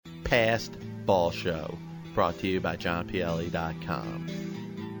Past Ball Show, brought to you by JohnPielli.com. Keep the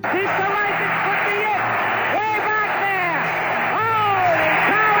license, put me in! Way back there! Holy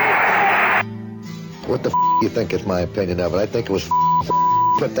cow! What the you think is my opinion of it? I think it was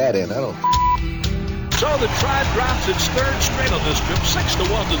put that in. I don't. So the Tribe drops its third straight on this trip, 6-1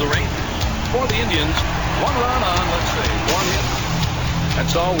 to the Rangers. For the Indians, one run on, let's see, one hit.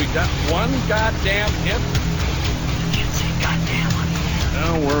 That's all we got. One goddamn hit. Can't say goddamn on here.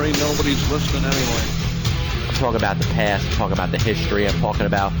 Don't worry, nobody's listening anyway. I'm talking about the past, I'm talking about the history, I'm talking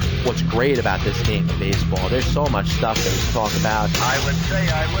about what's great about this game of baseball. There's so much stuff that we can talk about. I would say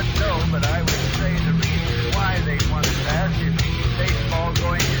I wouldn't know, but I would say the reason why they won the past is baseball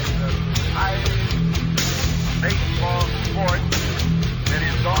going into the highest baseball sport that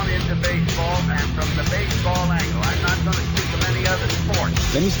has gone into baseball, and from the baseball angle. I'm not going to speak of any other sport.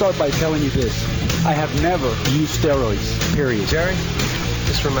 Let me start by telling you this. I have never used steroids, period. Jerry,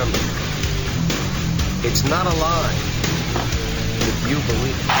 just remember, it's not a lie if you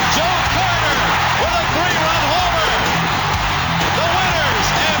believe it. Joe Carter with a 3-run homer. The winners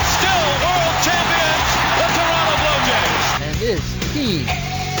and still world champions, the Toronto Blue Jays. And this team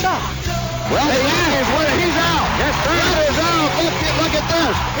sucks. Well, he's out. Yes, Fred is out. Look at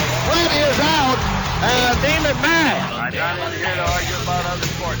this. Fred is out. Damon Mack. I'm not in here to argue about other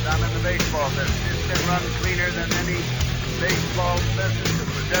sports. I'm in the baseball business. It's been run cleaner than any baseball business that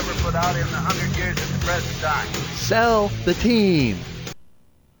was ever put out in the 100 years at the present time. Sell the team.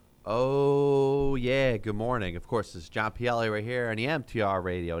 Oh, yeah. Good morning. Of course, this is John Pielli right here on the MTR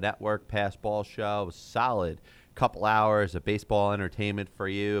Radio Network. Past Ball Show. Solid couple hours of baseball entertainment for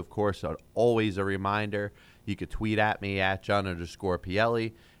you. Of course, always a reminder, you could tweet at me at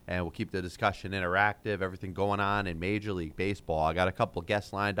John_Pielli, and we'll keep the discussion interactive. Everything going on in Major League Baseball. I got a couple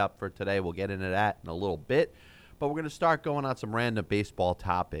guests lined up for today. We'll get into that in a little bit. But we're going to start going on some random baseball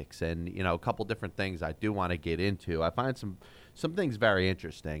topics and, a couple different things I do want to get into. I find some things very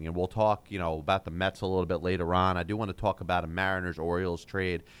interesting, and we'll talk, about the Mets a little bit later on. I do want to talk about a Mariners-Orioles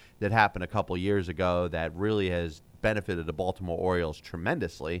trade that happened a couple years ago that really has benefited the Baltimore Orioles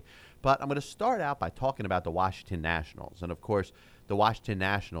tremendously. But I'm going to start out by talking about the Washington Nationals. And, of course, the Washington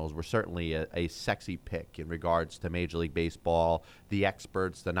Nationals were certainly a sexy pick in regards to Major League Baseball, the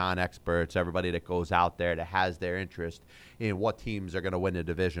experts, the non-experts, everybody that goes out there that has their interest in what teams are going to win the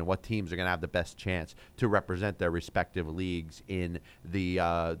division, what teams are going to have the best chance to represent their respective leagues in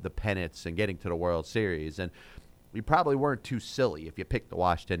the pennants and getting to the World Series. And you probably weren't too silly if you picked the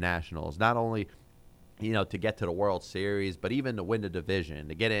Washington Nationals, not only to get to the World Series, but even to win the division,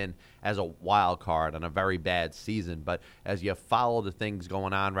 to get in as a wild card on a very bad season. But as you follow the things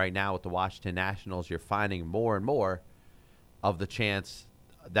going on right now with the Washington Nationals, you're finding more and more of the chance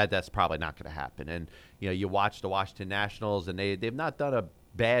that that's probably not going to happen. And, you watch the Washington Nationals, and they've not done a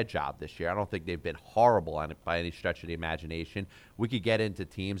bad job this year. I don't think they've been horrible on it by any stretch of the imagination. We could get into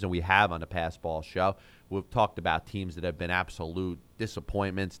teams, and we have on the Past Ball Show. We've talked about teams that have been absolute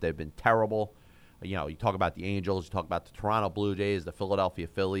disappointments. They've been terrible. You talk about the Angels, you talk about the Toronto Blue Jays, the Philadelphia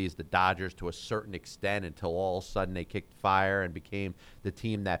Phillies, the Dodgers to a certain extent until all of a sudden they kicked fire and became the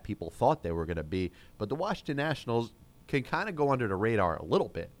team that people thought they were going to be. But the Washington Nationals can kind of go under the radar a little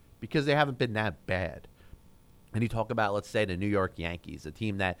bit because they haven't been that bad. And you talk about, let's say, the New York Yankees, a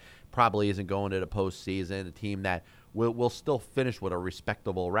team that probably isn't going to the postseason, a team that will still finish with a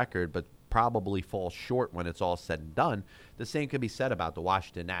respectable record, but probably fall short when it's all said and done. The same can be said about the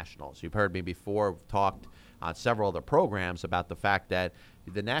Washington Nationals. You've heard me before, we've talked on several other programs about the fact that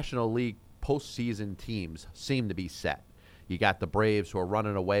the National League postseason teams seem to be set. You got the Braves who are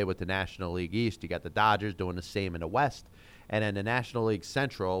running away with the National League East. You got the Dodgers doing the same in the West. And then the National League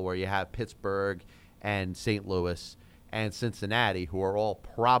Central, where you have Pittsburgh and St. Louis and Cincinnati, who are all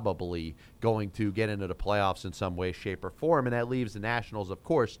probably going to get into the playoffs in some way, shape, or form. And that leaves the Nationals, of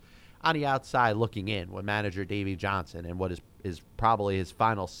course, on the outside looking in with manager Davey Johnson and what is probably his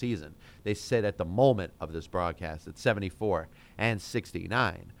final season. They sit at the moment of this broadcast at 74 and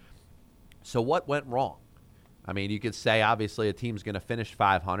 69. So what went wrong? I mean, you could say, obviously, a team's going to finish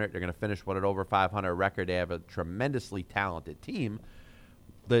 500. They're going to finish with an over 500 record. They have a tremendously talented team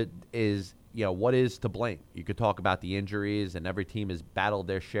that is, what is to blame? You could talk about the injuries, and every team has battled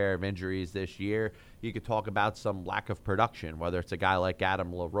their share of injuries this year. You could talk about some lack of production, whether it's a guy like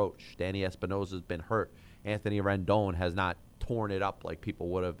Adam LaRoche. Danny Espinosa's been hurt. Anthony Rendon has not torn it up like people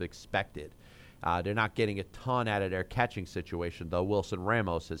would have expected. They're not getting a ton out of their catching situation, though Wilson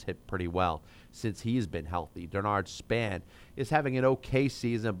Ramos has hit pretty well since he's been healthy. Bernard Span is having an okay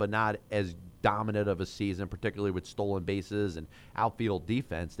season, but not as dominant of a season, particularly with stolen bases and outfield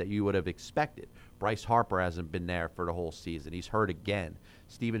defense that you would have expected. Bryce Harper hasn't been there for the whole season. He's hurt again.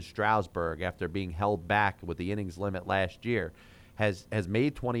 Steven Strasburg, after being held back with the innings limit last year, has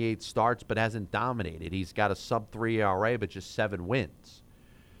made 28 starts but hasn't dominated. He's got a sub-3 ERA but just 7 wins.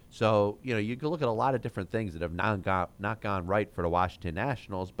 So, you can look at a lot of different things that have not gone right for the Washington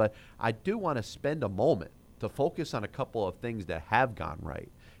Nationals, but I do want to spend a moment to focus on a couple of things that have gone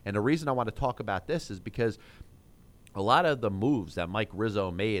right. And the reason I want to talk about this is because a lot of the moves that Mike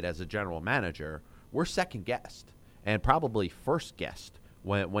Rizzo made as a general manager were second-guessed and probably first-guessed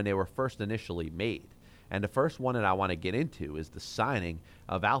when they were first initially made. And the first one that I want to get into is the signing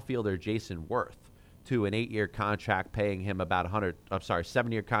of outfielder Jason Worth to an 8-year contract, paying him about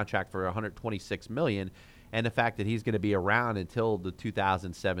 7-year contract for $126 million, and the fact that he's going to be around until the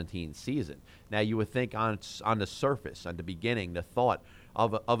 2017 season. Now, you would think on the surface, on the beginning, the thought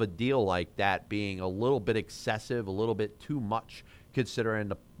of a deal like that being a little bit excessive, a little bit too much,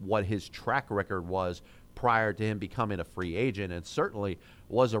 considering what his track record was prior to him becoming a free agent, and certainly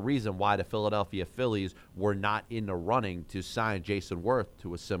was a reason why the Philadelphia Phillies were not in the running to sign Jason Worth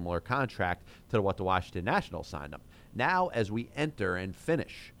to a similar contract to what the Washington Nationals signed him. Now, as we enter and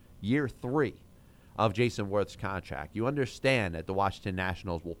finish year 3 of Jason Worth's contract, you understand that the Washington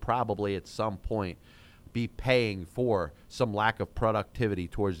Nationals will probably at some point be paying for some lack of productivity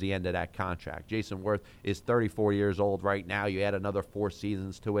towards the end of that contract. Jason Worth is 34 years old right now. You add another 4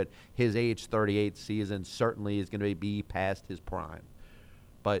 seasons to it. His age 38 season certainly is going to be past his prime.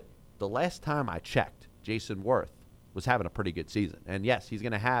 But the last time I checked, Jason Worth was having a pretty good season. And yes, he's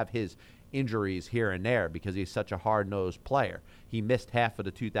going to have his injuries here and there because he's such a hard-nosed player. He missed half of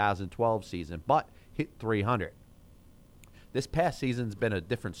the 2012 season, but hit 300. This past season's been a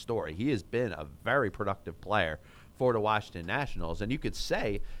different story. He has been a very productive player for the Washington Nationals, and you could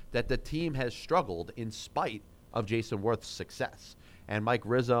say that the team has struggled in spite of Jason Worth's success. And Mike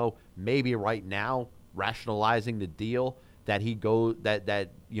Rizzo, maybe right now, rationalizing the deal that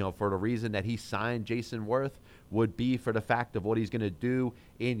for the reason that he signed Jason Worth would be for the fact of what he's going to do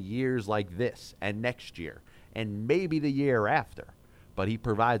in years like this and next year and maybe the year after. But he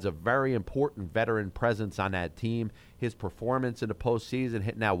provides a very important veteran presence on that team. His performance in the postseason,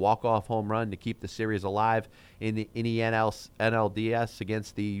 hitting that walk-off home run to keep the series alive in the NLDS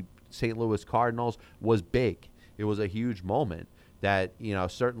against the St. Louis Cardinals, was big. It was a huge moment that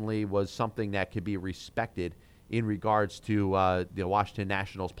certainly was something that could be respected in regards to the Washington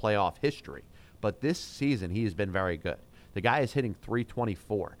Nationals playoff history. But this season, he has been very good. The guy is hitting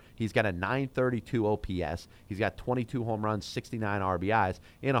 .324. He's got a .932 OPS. He's got 22 home runs, 69 RBIs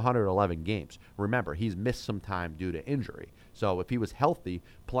in 111 games. Remember, he's missed some time due to injury. So if he was healthy,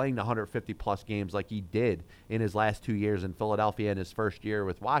 playing the 150-plus games like he did in his last 2 years in Philadelphia and his first year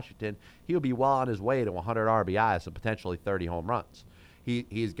with Washington, he'll be well on his way to 100 RBIs and potentially 30 home runs.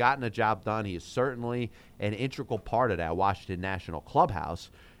 He's gotten a job done. He is certainly an integral part of that Washington National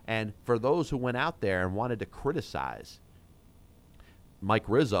clubhouse. And for those who went out there and wanted to criticize Mike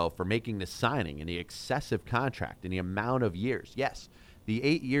Rizzo for making this signing and the excessive contract and the amount of years, yes, the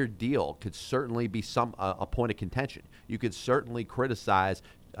 8-year deal could certainly be a point of contention. You could certainly criticize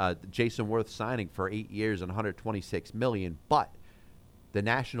Jason Worth signing for 8 years and $126 million, but the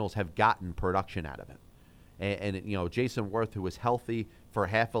Nationals have gotten production out of him. And Jason Worth, who was healthy for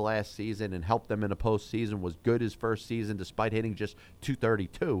half of last season and helped them in the postseason, was good his first season despite hitting just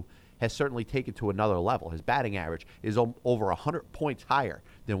 .232, has certainly taken to another level. His batting average is over 100 points higher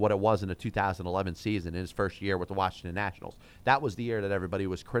than what it was in the 2011 season in his first year with the Washington Nationals. That was the year that everybody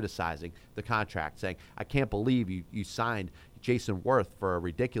was criticizing the contract, saying, I can't believe you signed Jason Worth for a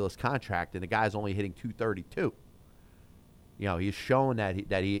ridiculous contract and the guy's only hitting .232. He's shown that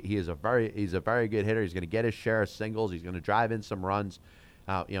he's a very good hitter. He's going to get his share of singles. He's going to drive in some runs.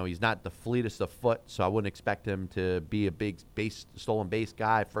 He's not the fleetest of foot, so I wouldn't expect him to be a big stolen base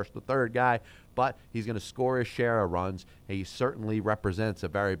guy, first or third guy, but he's going to score his share of runs. He certainly represents a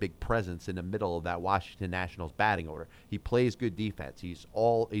very big presence in the middle of that Washington Nationals batting order. He plays good defense. He's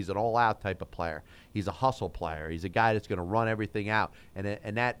an all-out type of player. He's a hustle player. He's a guy that's going to run everything out,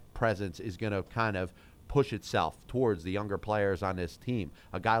 and that presence is going to kind of push itself towards the younger players on this team.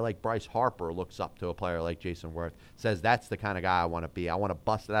 A guy like Bryce Harper looks up to a player like Jason Worth, says that's the kind of guy I want to be. I want to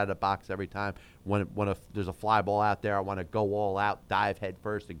bust it out of the box every time. When there's a fly ball out there, I want to go all out, dive head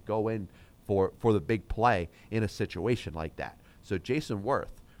first, and go in for the big play in a situation like that. So Jason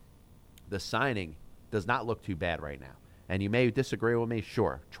Worth, the signing does not look too bad right now. And you may disagree with me,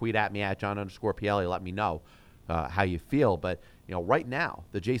 sure. Tweet at me at John_PLE, let me know how you feel. But right now,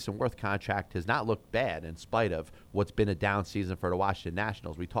 the Jason Worth contract has not looked bad in spite of what's been a down season for the Washington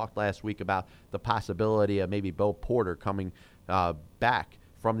Nationals. We talked last week about the possibility of maybe Bo Porter coming back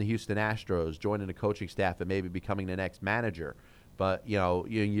from the Houston Astros, joining the coaching staff and maybe becoming the next manager. But,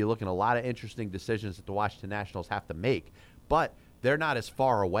 you're looking at a lot of interesting decisions that the Washington Nationals have to make. But they're not as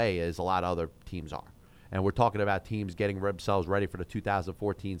far away as a lot of other teams are. And we're talking about teams getting themselves ready for the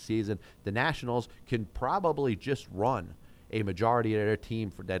 2014 season. The Nationals can probably just run a majority of their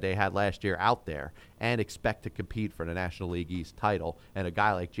team that they had last year out there and expect to compete for the National League East title. And a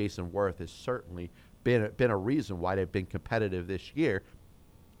guy like Jason Worth has certainly been a reason why they've been competitive this year,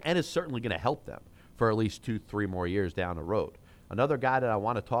 and is certainly going to help them for at least 2-3 more years down the road. Another guy that I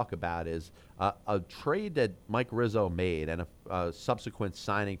want to talk about is a trade that Mike Rizzo made and a subsequent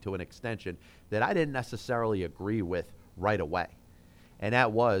signing to an extension that I didn't necessarily agree with right away. And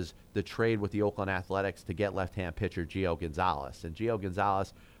that was the trade with the Oakland Athletics to get left-hand pitcher Gio Gonzalez. And Gio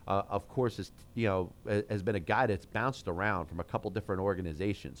Gonzalez, of course, has been a guy that's bounced around from a couple different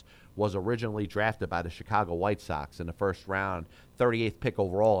organizations. Was originally drafted by the Chicago White Sox in the first round, 38th pick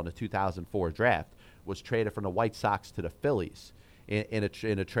overall in the 2004 draft. Was traded from the White Sox to the Phillies in a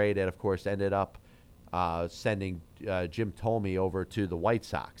trade that, of course, ended up sending Jim Thome over to the White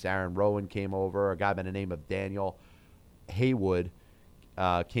Sox. Aaron Rowan came over. A guy by the name of Daniel Haywood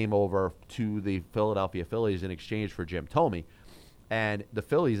came over to the Philadelphia Phillies in exchange for Jim Thome. And the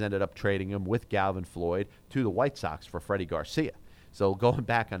Phillies ended up trading him with Galvin Floyd to the White Sox for Freddie Garcia. So going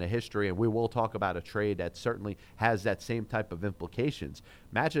back on the history, and we will talk about a trade that certainly has that same type of implications.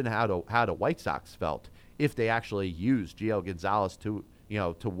 Imagine how the White Sox felt if they actually used Gio Gonzalez to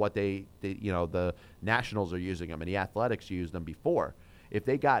what the Nationals are using him and the Athletics used them before. If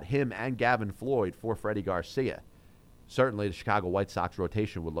they got him and Gavin Floyd for Freddie Garcia, certainly the Chicago White Sox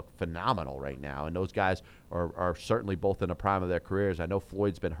rotation would look phenomenal right now. And those guys are certainly both in the prime of their careers. I know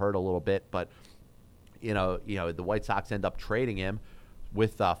Floyd's been hurt a little bit, but the White Sox end up trading him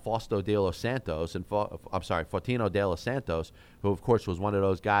with Faustino de los Santos, who of course was one of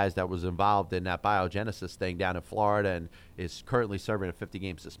those guys that was involved in that biogenesis thing down in Florida and is currently serving a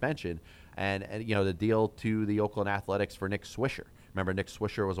 50-game suspension. And the deal to the Oakland Athletics for Nick Swisher. Remember, Nick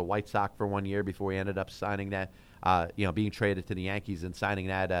Swisher was a White Sox for 1 year before he ended up signing that, being traded to the Yankees and signing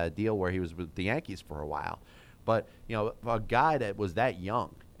that deal where he was with the Yankees for a while. But a guy that was that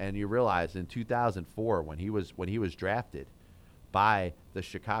young, and you realize in 2004 when he was drafted by the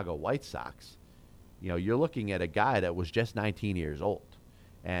Chicago White Sox, you're looking at a guy that was just 19 years old.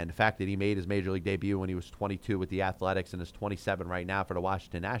 And the fact that he made his major league debut when he was 22 with the Athletics and is 27 right now for the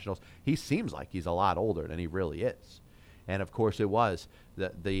Washington Nationals, he seems like he's a lot older than he really is. And, of course, it was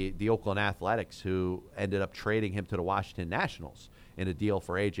the Oakland Athletics who ended up trading him to the Washington Nationals in a deal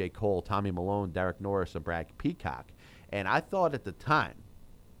for A.J. Cole, Tommy Malone, Derek Norris, and Brad Peacock. And I thought at the time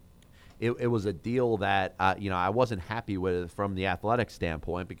it was a deal that, I wasn't happy with from the Athletics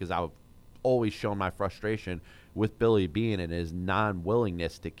standpoint because I've always shown my frustration with Billy Beane and his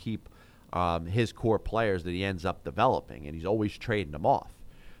non-willingness to keep his core players that he ends up developing, and he's always trading them off.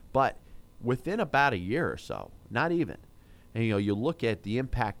 But within about a year or so, not even, and you look at the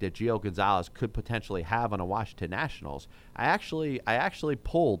impact that Gio Gonzalez could potentially have on the Washington Nationals, I actually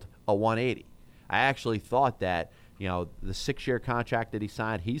pulled a 180. I actually thought that, the 6-year contract that he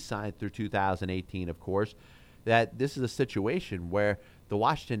signed through 2018, of course, that this is a situation where the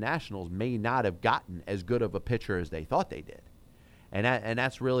Washington Nationals may not have gotten as good of a pitcher as they thought they did. And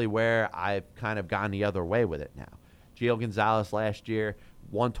that's really where I've kind of gone the other way with it now. Gio Gonzalez last year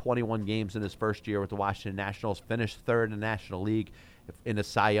won 21 games in his first year with the Washington Nationals, finished third in the National League in the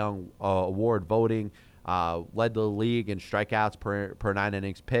Cy Young Award voting, led the league in strikeouts per 9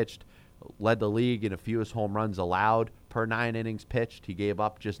 innings pitched, led the league in the fewest home runs allowed per 9 innings pitched. He gave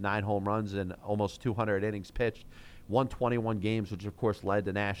up just 9 home runs in almost 200 innings pitched, won 21 games, which, of course, led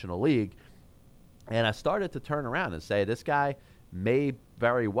the National League. And I started to turn around and say, this guy may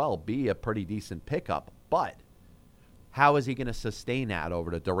very well be a pretty decent pickup, but how is he going to sustain that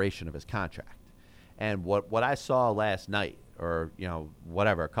over the duration of his contract? And what I saw last night, or,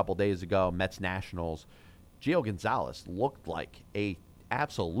 a couple days ago, Mets Nationals, Gio Gonzalez looked like a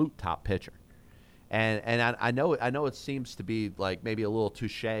absolute top pitcher. And I know it seems to be like maybe a little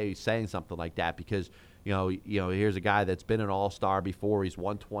touche saying something like that because, here's a guy that's been an all-star before. He's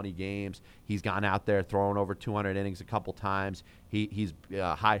won 20 games. He's gone out there throwing over 200 innings a couple times. He's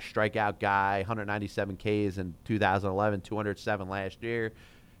a high strikeout guy, 197 Ks in 2011, 207 last year.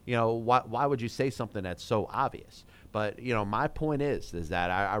 Why would you say something that's so obvious? But, my point is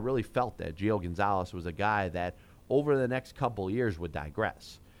that I really felt that Gio Gonzalez was a guy that over the next couple years would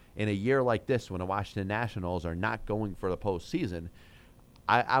digress. In a year like this, when the Washington Nationals are not going for the postseason,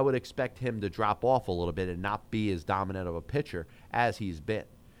 I would expect him to drop off a little bit and not be as dominant of a pitcher as he's been.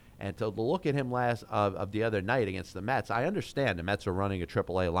 And to look at him of the other night against the Mets, I understand the Mets are running a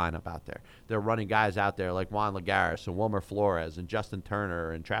AAA lineup out there. They're running guys out there like Juan Lagares and Wilmer Flores and Justin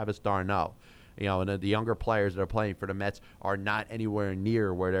Turner and Travis d'Arnaud. And the younger players that are playing for the Mets are not anywhere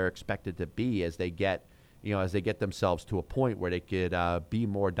near where they're expected to be as they get themselves to a point where they could be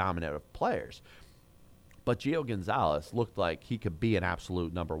more dominant players. But Gio Gonzalez looked like he could be an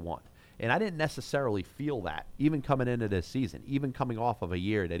absolute number one. And I didn't necessarily feel that, even coming into this season, even coming off of a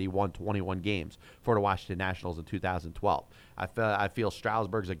year that he won 21 games for the Washington Nationals in 2012. I feel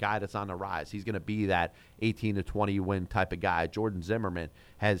Strasburg's a guy that's on the rise. He's going to be that 18 to 20 win type of guy. Jordan Zimmerman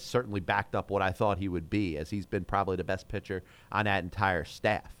has certainly backed up what I thought he would be, as he's been probably the best pitcher on that entire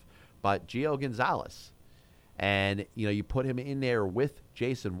staff. But Gio Gonzalez, and you put him in there with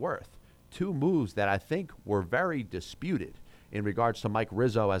Jason Worth, two moves that I think were very disputed in regards to Mike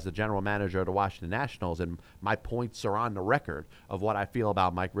Rizzo as the general manager of the Washington Nationals, and my points are on the record of what I feel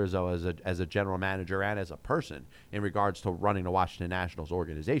about Mike Rizzo as a general manager and as a person in regards to running the Washington Nationals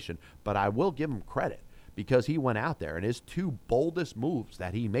organization. But I will give him credit because he went out there and his two boldest moves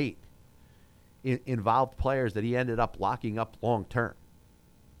that he made involved players that he ended up locking up long term.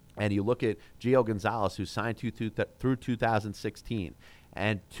 And you look at Gio Gonzalez, who signed through 2016,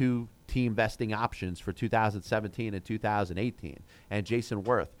 and two team vesting options for 2017 and 2018, and Jason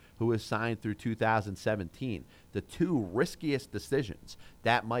Worth, who was signed through 2017. The two riskiest decisions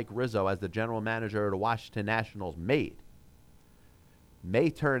that Mike Rizzo, as the general manager of the Washington Nationals, made may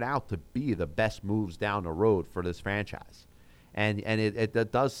turn out to be the best moves down the road for this franchise. And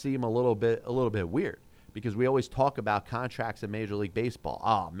it does seem a little bit weird, because we always talk about contracts in Major League Baseball.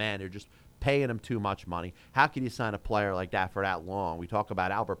 Oh, man, they're just paying him too much money. How can you sign a player like that for that long? We talk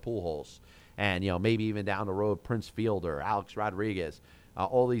about Albert Pujols and, maybe even down the road, Prince Fielder, Alex Rodriguez,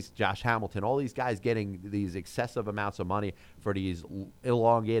 all these, Josh Hamilton, all these guys getting these excessive amounts of money for these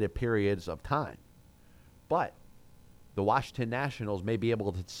elongated periods of time. But the Washington Nationals may be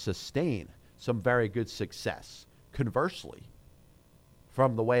able to sustain some very good success, conversely,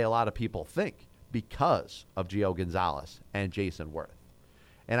 from the way a lot of people think, because of Gio Gonzalez and Jason Worth.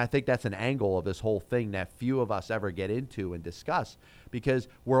 And I think that's an angle of this whole thing that few of us ever get into and discuss, because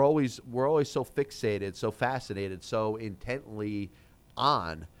we're always so fixated, so fascinated, so intently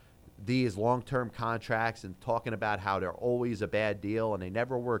on these long-term contracts and talking about how they're always a bad deal and they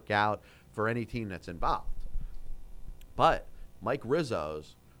never work out for any team that's involved. But Mike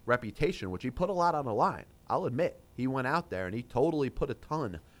Rizzo's reputation, which he put a lot on the line, I'll admit, he went out there and he totally put a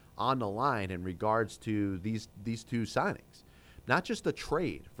ton on the line in regards to these two signings. Not just the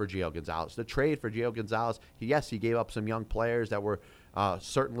trade for Gio Gonzalez. The trade for Gio Gonzalez, yes, he gave up some young players that were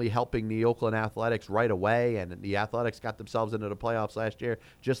certainly helping the Oakland Athletics right away, and the Athletics got themselves into the playoffs last year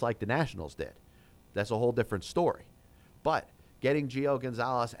just like the Nationals did. That's a whole different story. But getting Gio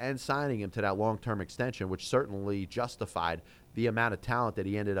Gonzalez and signing him to that long-term extension, which certainly justified the amount of talent that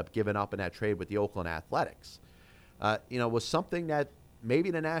he ended up giving up in that trade with the Oakland Athletics, was something that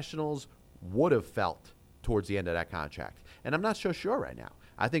maybe the Nationals would have felt towards the end of that contract. And I'm not so sure right now.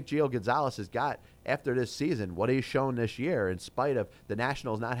 I think Gio Gonzalez has got, after this season, what he's shown this year, in spite of the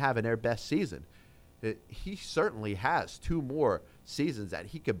Nationals not having their best season, he certainly has two more seasons that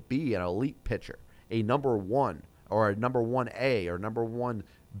he could be an elite pitcher, a number one or a number 1A or number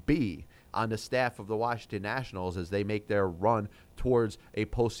 1B on the staff of the Washington Nationals as they make their run towards a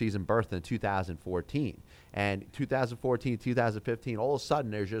postseason berth in 2014. And 2014, 2015, all of a sudden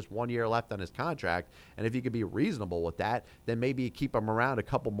there's just 1 year left on his contract. And if you could be reasonable with that, then maybe you keep him around a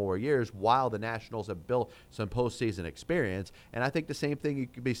couple more years while the Nationals have built some postseason experience. And I think the same thing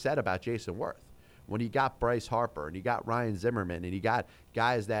could be said about Jason Worth. When you got Bryce Harper and you got Ryan Zimmerman and you got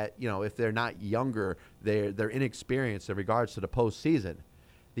guys that, if they're not younger, they're inexperienced in regards to the postseason.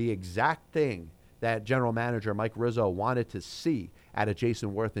 The exact thing that general manager Mike Rizzo wanted to see out of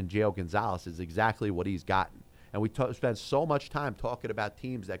Jason Worth and Gio Gonzalez is exactly what he's gotten. And we spend so much time talking about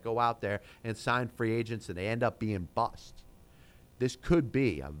teams that go out there and sign free agents and they end up being bust. This could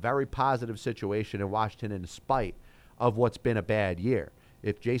be a very positive situation in Washington in spite of what's been a bad year.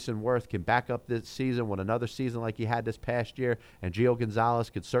 If Jason Worth can back up this season with another season like he had this past year, and Gio Gonzalez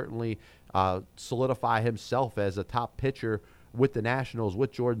could certainly solidify himself as a top pitcher with the Nationals,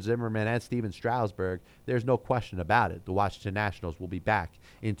 with Jordan Zimmerman and Steven Strasburg, there's no question about it. The Washington Nationals will be back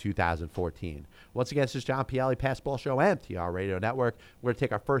in 2014. Once again, this is John Pielli, Passball Show, MTR Radio Network. We're going to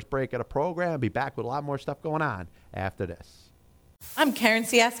take our first break of the program and be back with a lot more stuff going on after this. I'm Karen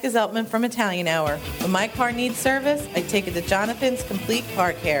Siaska-Zeltman from Italian Hour. When my car needs service, I take it to Jonathan's Complete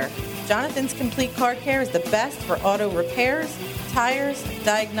Car Care. Jonathan's Complete Car Care is the best for auto repairs, tires,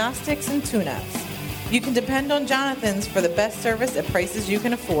 diagnostics, and tune-ups. You can depend on Jonathan's for the best service at prices you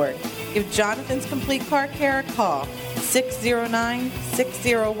can afford. Give Jonathan's Complete Car Care a call,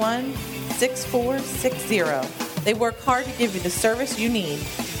 609-601-6460. They work hard to give you the service you need.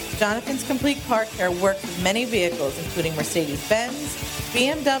 Jonathan's Complete Car Care works with many vehicles, including Mercedes-Benz,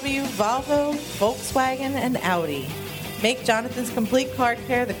 BMW, Volvo, Volkswagen, and Audi. Make Jonathan's Complete Car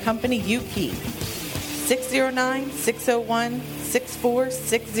Care the company you keep.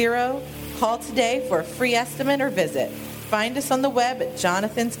 609-601-6460. Call today for a free estimate or visit. Find us on the web at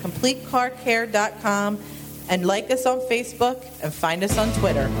jonathanscompletecarcare.com and like us on Facebook and find us on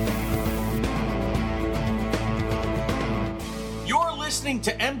Twitter. You're listening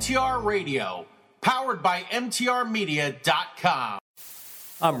to MTR Radio, powered by MTRmedia.com.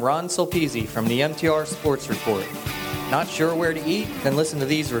 I'm Ron Solpizzi from the MTR Sports Report. Not sure where to eat? Then listen to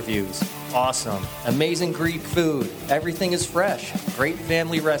these reviews. Awesome. Amazing Greek food. Everything is fresh. Great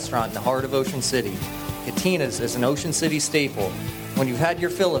family restaurant in the heart of Ocean City. Catina's is an Ocean City staple. When you've had your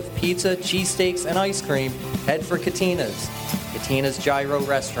fill of pizza, cheesesteaks, and ice cream, head for Catina's. Catina's Gyro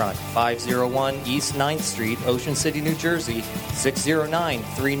Restaurant, 501 East 9th Street, Ocean City, New Jersey,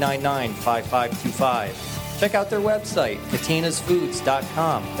 609-399-5525. Check out their website,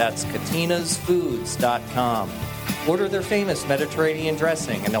 katinasfoods.com. That's katinasfoods.com. Order their famous Mediterranean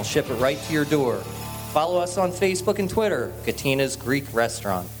dressing, and they'll ship it right to your door. Follow us on Facebook and Twitter, Catina's Greek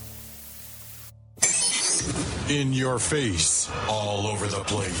Restaurant. In your face, all over the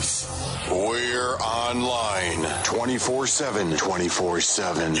place. We're online 24/7.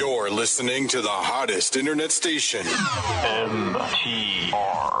 24/7. You're listening to the hottest internet station.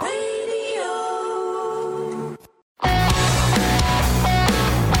 MTR.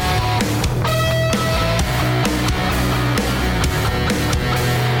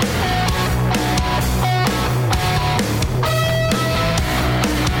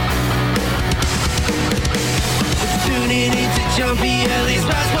 Jumpy Ellie's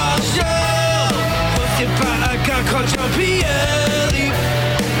basketball show, hosted by a guy called Jumpy Ellie.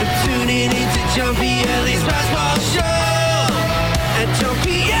 Tuning into Jumpy Ellie's basketball show at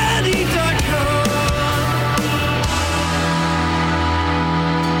jumpyellie.com.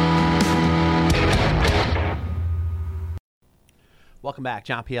 Welcome back,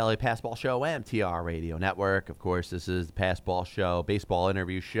 John Pielli, Passball Show, MTR Radio Network. Of course, this is the Passball Show, baseball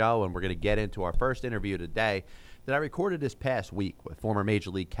interview show, and we're going to get into our first interview today that I recorded this past week with former Major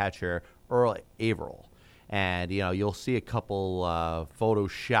League catcher Earl Averill. And, you know, you'll see a couple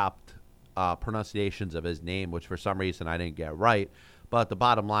photoshopped pronunciations of his name, which for some reason I didn't get right. But the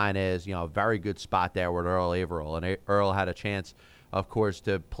bottom line is, you know, a very good spot there with Earl Averill. And Earl had a chance, of course,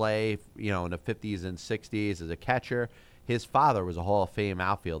 to play, you know, in the 50s and 60s as a catcher. His father was a Hall of Fame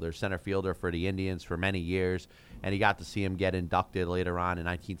outfielder, center fielder for the Indians for many years, and he got to see him get inducted later on in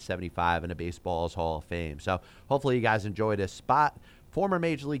 1975 into Baseball's Hall of Fame. So hopefully you guys enjoy this spot. Former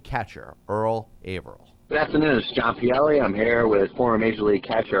Major League catcher, Earl Averill. Good afternoon, it's John Pielli. I'm here with former Major League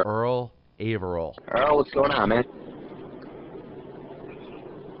catcher, Earl Averill. Earl, what's going on, man?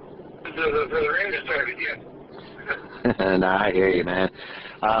 The rain has started again. No, I hear you, man.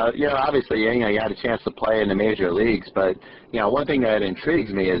 You know, obviously, you had a chance to play in the major leagues, but, you know, one thing that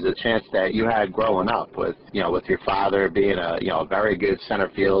intrigues me is the chance that you had growing up with, you know, with your father being a, you know, a very good center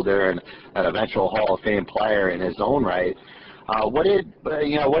fielder and an eventual Hall of Fame player in his own right. What did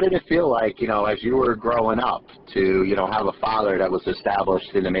it feel like, you know, as you were growing up to, you know, have a father that was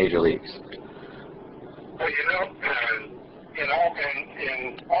established in the major leagues? Well, you know, in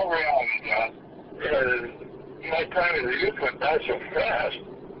all reality, my time in the youth went by so fast,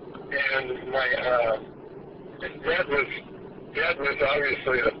 and my dad was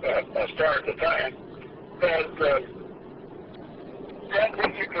obviously a star at the time, but Dad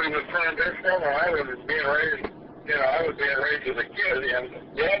basically was playing baseball when I was being raised. You know, I was being raised as a kid,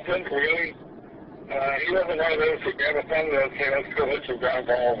 and Dad didn't really. He wasn't one of those who grab a thumb and say, "Let's go hit some ground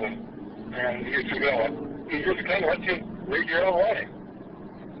balls," and you should go. He just kind of let you lead your own way.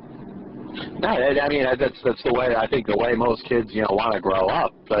 No, I mean that's the way I think the way most kids, you know, want to grow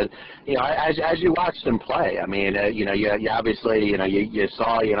up. But you know, as you watched him play, I mean, you know, you obviously, you know, you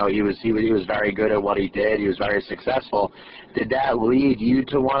saw, you know, he was very good at what he did. He was very successful. Did that lead you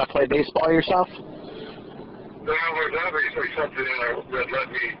to want to play baseball yourself? Well, there's obviously something that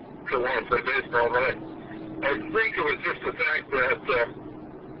led me to want to play baseball, but I think it was just the fact that,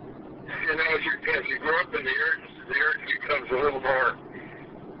 you know, as you grow up in the urge becomes a little more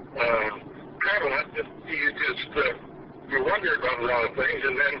prevalent. You wonder about a lot of things,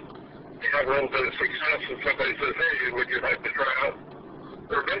 and then you have a little bit of success, and somebody says, "Hey, would you like to try out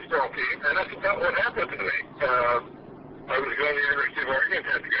for a baseball team?" And that's about what happened to me. I was going to the University of Oregon,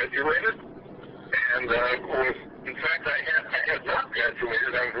 had graduated, and in fact, I had not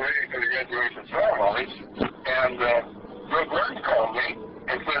graduated. I was waiting for the graduation ceremonies, and Bill Burns called me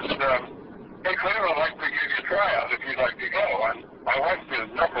and said, hey, Clem, I'd like to give you a tryout if you'd like to go. And my wife did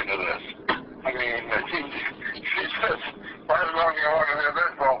nothing to this. I mean, she says, why the hell do you want to be a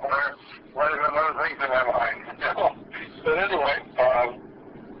baseball player? Why do you have other things in my mind? But anyway,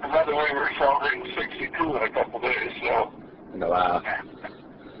 by the way, we're celebrating 62 in a couple days, so. Wow.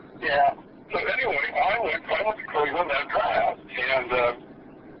 Yeah. So anyway, I went to Cleveland and tryout, and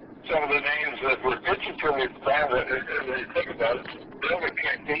some of the names that were pitching to me at the time, as you think about it, Bill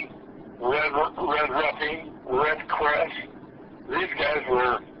McKechnie, Red Ruffing, Red Crest. These guys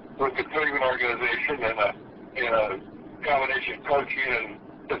were with the Cleveland organization in a combination coaching and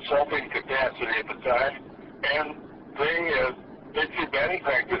consulting capacity at the time, and they threw batting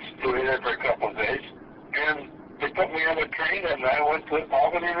practice to me there for a couple of days, and they put me on a train, and I went to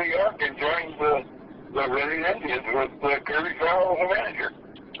Albany, New York, and joined the Reading Indians with Kirby Farrell as a manager.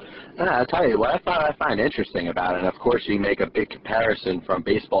 I'll tell you what I find interesting about it, and of course you make a big comparison from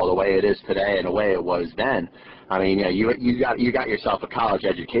baseball the way it is today and the way it was then. I mean, you got yourself a college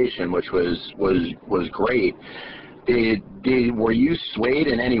education, which was great. Were you swayed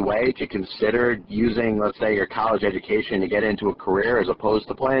in any way to consider using, let's say, your college education to get into a career as opposed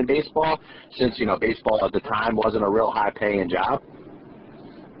to playing baseball, since, baseball at the time wasn't a real high-paying job?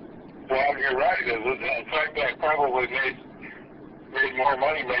 Well, you're right. In fact, I probably made more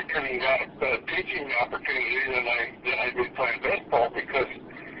money by turning down teaching opportunities than I did playing baseball, because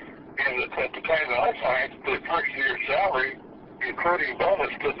at the time that I signed, the first year's salary, including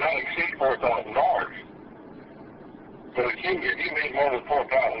bonus, could not exceed $4,000. So if you made more than $4,000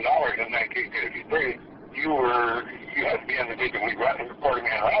 in 1953, you had to be in the big league reporting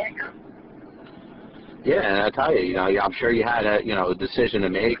man last year. Yeah, and I tell you, I'm sure you had a decision to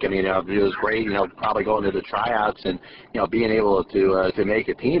make. I mean, it was great, probably going to the tryouts and being able to make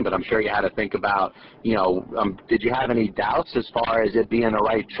a team. But I'm sure you had to think about, did you have any doubts as far as it being the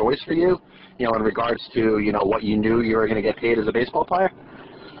right choice for you, in regards to what you knew you were going to get paid as a baseball player?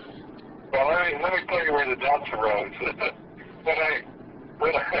 Well, let me tell you where the doubts arose.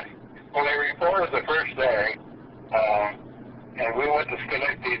 when I reported the first day, and we went to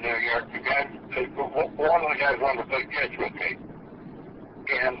Schenectady, New York, one of the guys wanted to play catch with me.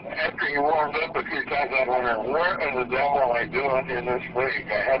 And after he warmed up a few times, I wondered, where in the devil am I doing in this league?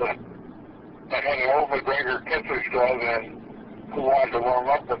 I had an old McGregor catcher's glove, and who wanted to warm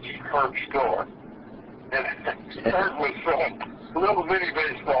up with Herb Store. And Herb was throwing little bitty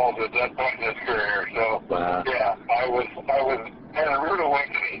baseballs at that point in his career. So, yeah, I was had a rude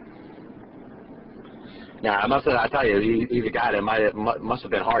awakening. Yeah, I tell you, he's a guy that must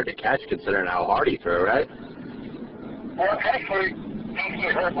have been hard to catch, considering how hard he threw, right? Well, actually,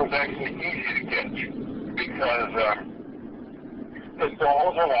 Herb was actually easy to catch, because his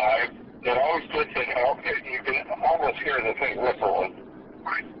ball was alive. It always gets it out. You can almost hear the thing whistle.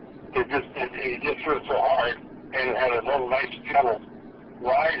 He just threw it so hard, and it had a little nice gentle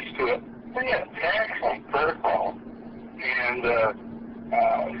rise to it. But he had excellent curveball. And,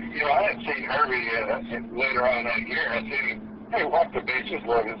 I had seen Herbie later on that year. I seen him walk the bases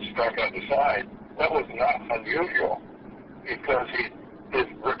loaded and struck out the side. That was not unusual, because his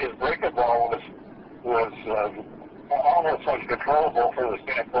breaking ball was almost uncontrollable from the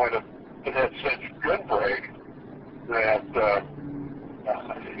standpoint of it had such good break that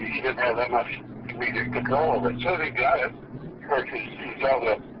he didn't have that much immediate control over it. So he got it. Of course, he saw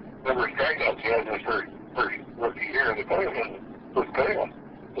the number of strikeouts he had in his first rookie year in the Cleveland. It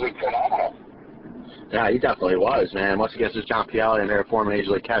was phenomenal. Yeah, he definitely was, man. Once again, this is John Pielli, and their former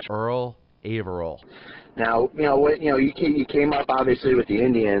Major League catcher, Earl Averill. Now, you came up obviously with the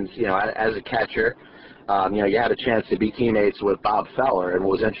Indians, as a catcher. You had a chance to be teammates with Bob Feller, and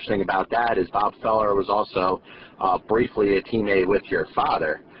what was interesting about that is Bob Feller was also briefly a teammate with your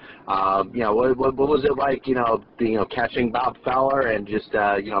father. What was it like, catching Bob Feller and just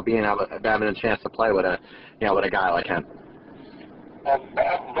having a chance to play with a guy like him? Bob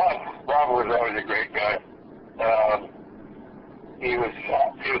was always a great guy. He was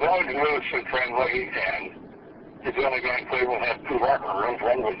always loose and friendly, and he's the only guy in Cleveland had two locker rooms.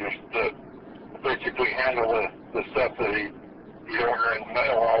 One was just basically handle the stuff that he ordered and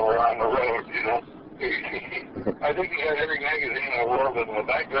mail while we're on the road. I think he had every magazine in the world, and the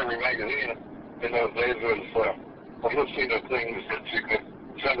back of every magazine in those days was a listing of things that you could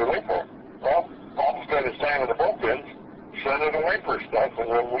send away for. Well, Bob spent his time in the bullpens sending away for stuff, and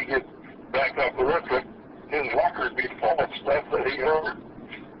when we get back up the road trip, his locker would be full of stuff that he ordered.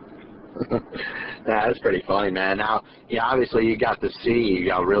 That's pretty funny, man. Now, obviously you got to see,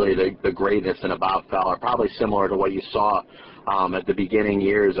 really the greatness in a Bob Feller, probably similar to what you saw at the beginning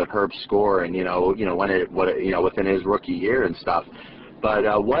years of Herb's score, and within his rookie year and stuff. But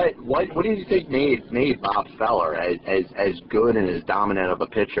what do you think made Bob Feller as good and as dominant of a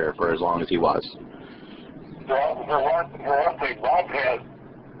pitcher for as long as he was? Well, for one thing, Bob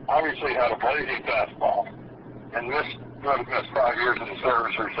obviously had a blazing fastball, and missed 5 years in the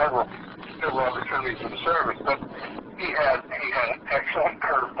service, or several opportunities in the service. But he had an excellent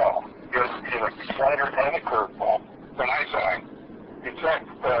curveball. He had a slider and a curveball when I saw him. In fact,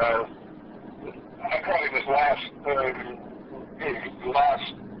 I caught him his last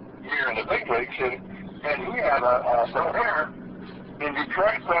year in the big leagues, and he had a no-hitter in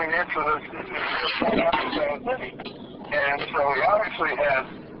Detroit going into the inning. And so he obviously had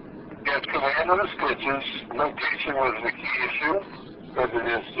command of his pitches. Location was the key issue, as it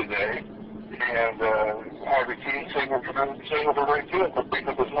is today. And Harvey Keene signaled the right field to pick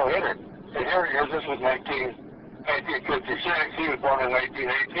up his no-hitter. And here he is. This was 1956. He was born in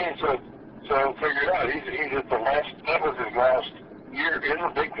 1918. So figure it out. He's at that was his last year in the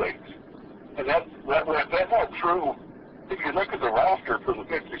big leagues. And that's not true. If you look at the roster for the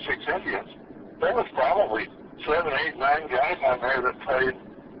 56 Indians, there was probably 7, 8, 9 guys on there that played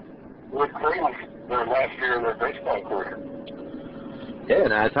with Cleveland their last year of their baseball career. Yeah,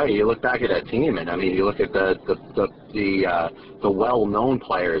 and I tell you look back at that team, and I mean, you look at the well-known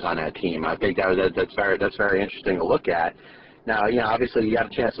players on that team. I think that's very interesting to look at. Now, obviously you got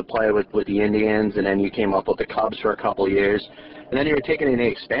a chance to play with the Indians, and then you came up with the Cubs for a couple of years, and then you were taken in the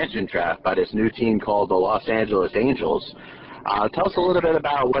expansion draft by this new team called the Los Angeles Angels. Tell us a little bit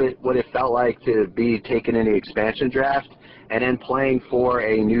about what it felt like to be taken in the expansion draft, and then playing for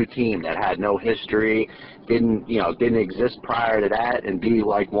a new team that had no history, didn't exist prior to that, and be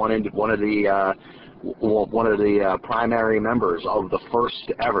like one of the primary members of the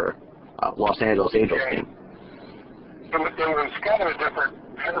first ever Los Angeles Angels team. It was kind of a different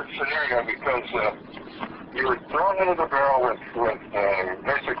scenario because you were thrown into the barrel with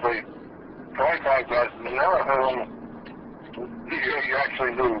basically 25 guys, none of whom you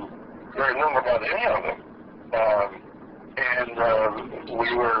actually knew very little about any of them. And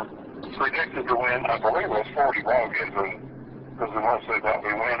we were predicted to win, I believe it was 40 ball games, because the most they thought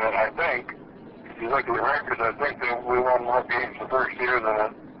we win. And I think, if you look at the records, I think that we won more games the first year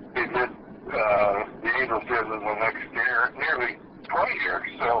than they did, the Angels did in the next year, nearly 20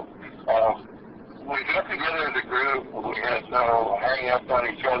 years. So we got together as a group. We had no hang up on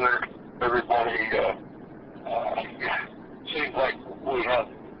each other. Everybody seemed like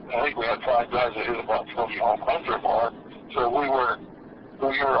I think we had 5 guys that hit about 20 home runs or more. So we were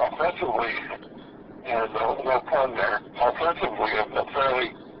offensively, and no pun there, offensively a fairly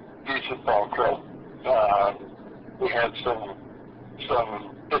decent ball club. We had some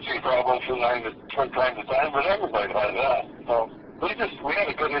pitching problems from time to time, but everybody had that. So we had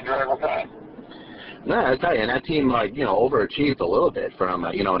a good, enjoyable time. No, I tell you, and that team, overachieved a little bit from,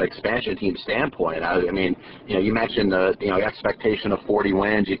 an expansion team standpoint. I mean, you mentioned the, expectation of 40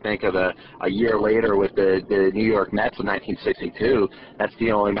 wins. You think of a year later with the New York Mets in 1962. That's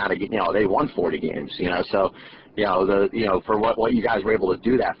the only amount of, they won 40 games. So, for what you guys were able to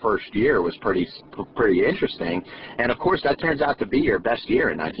do that first year was pretty interesting. And of course, that turns out to be your best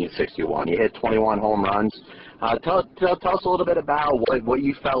year in 1961. You hit 21 home runs. Tell us a little bit about what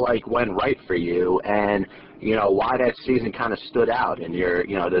you felt like went right for you, and why that season kind of stood out in your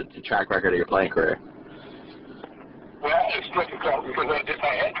the track record of your playing career. Well, it's difficult because if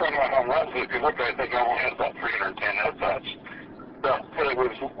I had 21 home runs, if you look at it, I think I only had about 310 at-bats. But it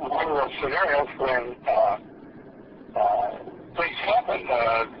was one of those scenarios when things happened.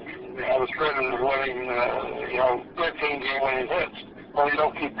 I was credited with winning 13-game winning hits. Well, you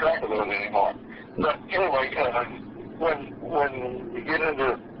don't keep track of those anymore. But anyway, when you get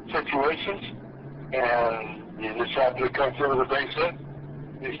into situations and you just happen to come through with a base hit,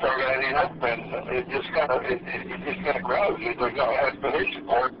 you start adding up, and it just kind of grows. There's no explanation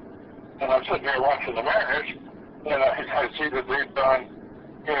for it. And I'm sitting here watching the Mariners, and I see that they've had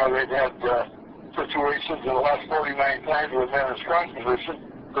situations in the last 49 times with men in strike position.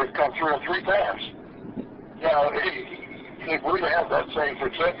 They've come through 3 times. Now, if we'd had that same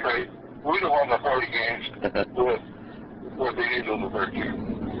success rate, we'd have won the 40 games with the Angels the first year.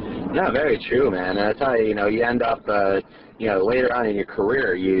 No, very true, man. And I tell you, you end up, later on in your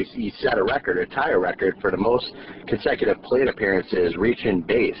career, you set a tie a record for the most consecutive plate appearances reaching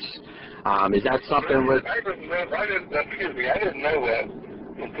base. Is that something with? I didn't know that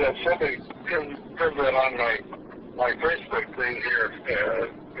until somebody turned that on my Facebook thing here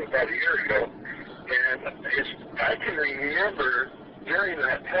about a year ago. And I can remember during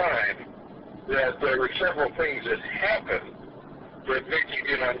that time that there were several things that happened that make you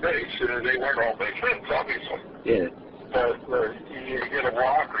get on base. They weren't all base hits, obviously. Yeah. But you get a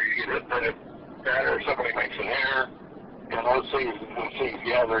walk or you get hit by a batter or somebody makes an error, and those things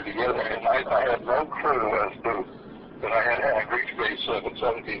gather together. And I had no clue as to that I had reached base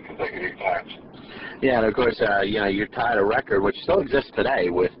 17 consecutive times. Yeah, and of course, you tied a record, which still exists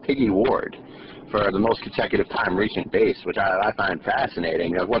today, with Piggy Ward for the most consecutive time reaching base, which I find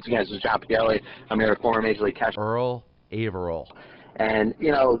fascinating. Once again, this is John Pielli. I'm here at former Major League catcher Earl Averill. And,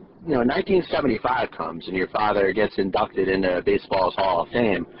 1975 comes, and your father gets inducted into baseball's Hall of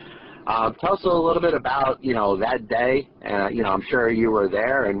Fame. Tell us a little bit about, that day. I'm sure you were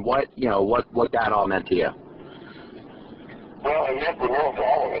there, and what that all meant to you. Well, it meant the world to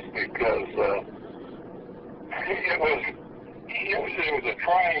all of us because it was a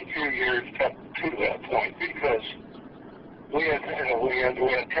trying few years up to that point because we had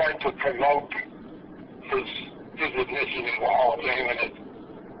tried to promote his admission in the Hall of Fame, and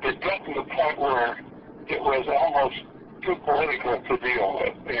it got to the point where it was almost too political to deal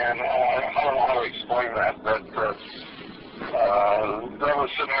with. And I don't know how to explain that, but there were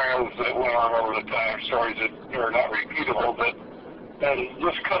scenarios that went on over the time, stories that are not repeatable, but it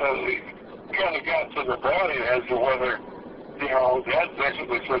just kind of got to the body as to whether, Dad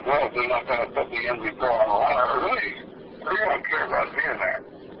basically said, well, if they're not going to put the MVP on the line, or really, they don't care about being there.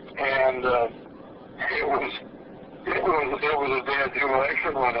 And it was a bad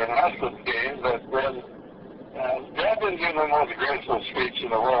jubilation when they lost the game, but then Dad didn't give the most graceful speech in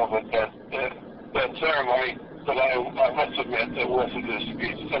the world, but that ceremony, but I must admit it wasn't his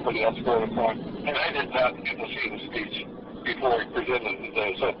speech. Somebody else scored a point, and I did not get to see the speech before he presented it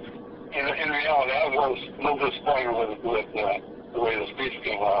today. So in reality, I was a little disappointed with the way the speech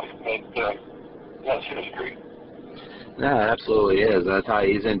came off, but that's history. No, it absolutely is. That's how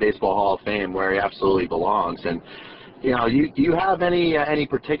he's in Baseball Hall of Fame, where he absolutely belongs. And do you have any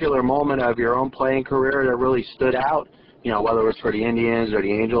particular moment of your own playing career that really stood out? Whether it was for the Indians or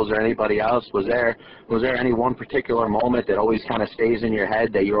the Angels or anybody else, was there any one particular moment that always kind of stays in your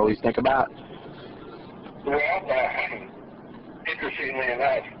head that you always think about? Well, interestingly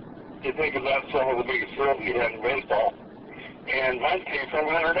enough, you think about some of the biggest thrills you had in baseball, and mine came from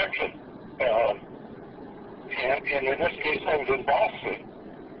an introduction. And in this case, I was in Boston.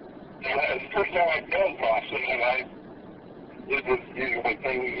 And it's the first time I'd done Boston, and I did the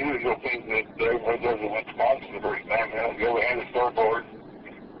usual thing that everybody does that went to Boston the first time. Go behind the scoreboard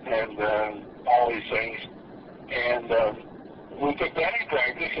and all these things. And we took batting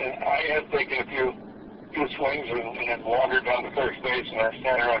practice, and I had taken a few swings and wandered down to first base, and I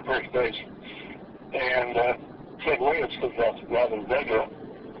standing on first base. And Ted Williams comes out in the bedroom,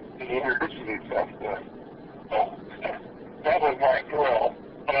 and he introduced himself there. So that was my thrill,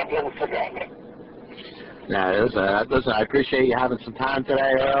 and I've never forgotten it. Yeah, listen, I appreciate you having some time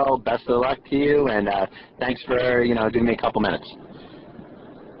today, Earl. Best of luck to you, and thanks for, giving me a couple minutes.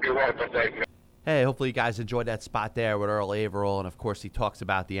 You're welcome. Thank you. Hey, hopefully you guys enjoyed that spot there with Earl Averill, and of course he talks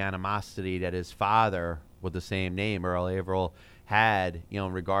about the animosity that his father, with the same name, Earl Averill, had,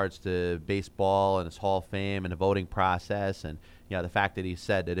 in regards to baseball and his Hall of Fame and the voting process, and the fact that he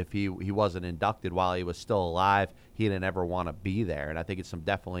said that if he wasn't inducted while he was still alive, he didn't ever want to be there. And I think it's some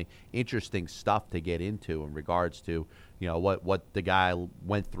definitely interesting stuff to get into in regards to what the guy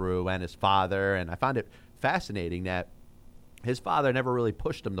went through and his father. And I found it fascinating that his father never really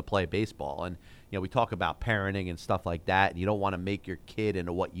pushed him to play baseball. And we talk about parenting and stuff like that, and you don't want to make your kid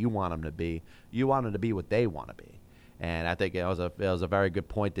into what you want them to be. You want them to be what they want to be. And I think it was a very good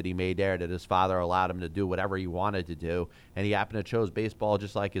point that he made there, that his father allowed him to do whatever he wanted to do, and he happened to chose baseball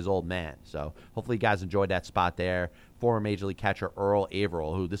just like his old man. So hopefully you guys enjoyed that spot there. Former Major League catcher Earl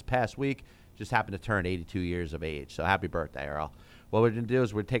Averill, who this past week just happened to turn 82 years of age. So happy birthday, Earl. What we're going to do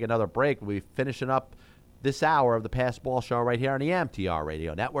is we're going to take another break. We'll be finishing up this hour of the Pass Ball Show right here on the MTR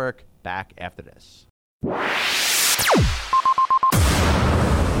Radio Network. Back after this.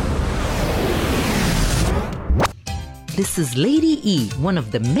 This is Lady E, one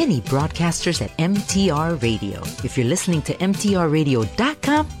of the many broadcasters at MTR Radio. If you're listening to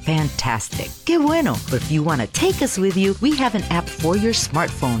MTRradio.com, fantastic. Que bueno. But if you want to take us with you, we have an app for your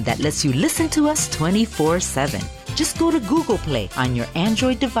smartphone that lets you listen to us 24/7. Just go to Google Play on your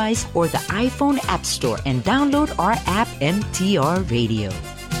Android device or the iPhone App Store and download our app, MTR Radio.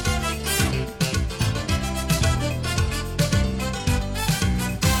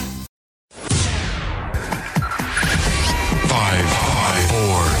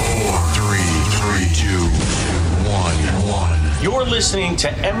 You're listening listening to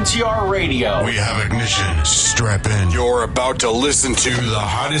MTR Radio. We have ignition. Strap in. You're about to listen to the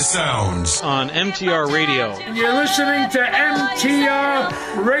hottest sounds on MTR Radio. You're listening to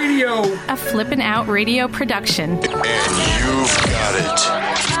MTR Radio, a flippin' out radio production. And you've got it.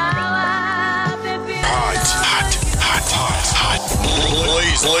 Hot.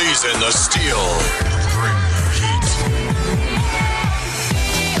 Blazing the steel. Bring the heat.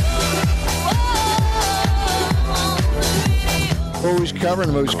 Always covering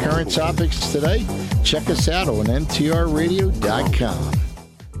the most current topics today. Check us out on mtrradio.com.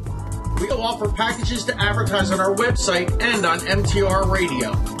 We offer packages to advertise on our website and on MTR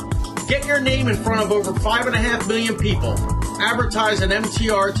Radio. Get your name in front of over 5.5 million people. Advertise on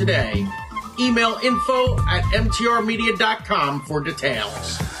MTR today. Email info@mtrmedia.com for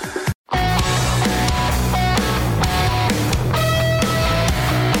details.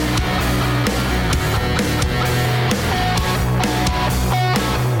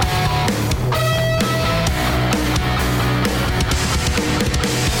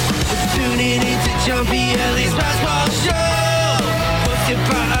 Tuning into Jumpy Ellie's Basketball Show, hosted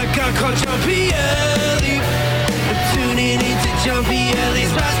by a guy called Jumpy Ellie. Tuning into Jumpy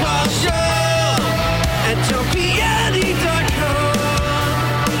Ellie's Basketball Show at jumpyellie.com.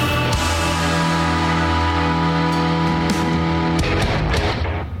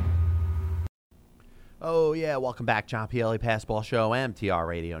 Oh, yeah, welcome back, John Pielli, Passball Show, MTR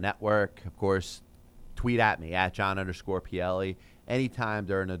Radio Network. Of course, tweet at me, at John_Pielli, anytime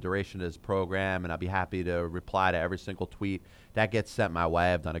during the duration of this program, and I'll be happy to reply to every single tweet that gets sent my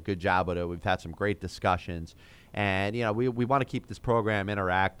way. I've done a good job with it. We've had some great discussions. And, you know, we want to keep this program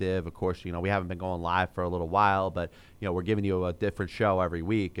interactive. Of course, you know, we haven't been going live for a little while, but, you know, we're giving you a different show every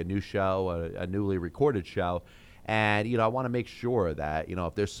week, a new show, a newly recorded show. And, you know, I want to make sure that, you know,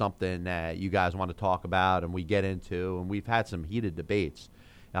 if there's something that you guys want to talk about and we get into, and we've had some heated debates,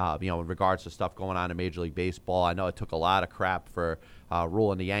 you know, in regards to stuff going on in Major League Baseball. I know I took a lot of crap for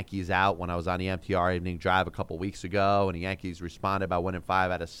ruling the Yankees out when I was on the MTR Evening Drive a couple weeks ago, and the Yankees responded by winning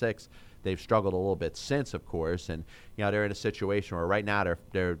 5 out of 6. They've struggled a little bit since, of course, and, you know, they're in a situation where right now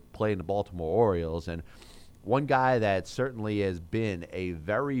they're playing the Baltimore Orioles. And one guy that certainly has been a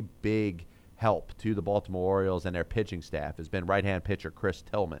very big help to the Baltimore Orioles and their pitching staff has been right-hand pitcher Chris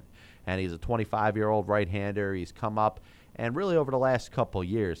Tillman. And he's a 25-year-old right-hander. He's come up and really over the last couple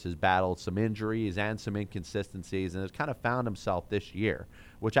years has battled some injuries and some inconsistencies and has kind of found himself this year,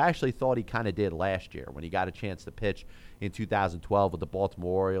 which I actually thought he kind of did last year when he got a chance to pitch in 2012 with the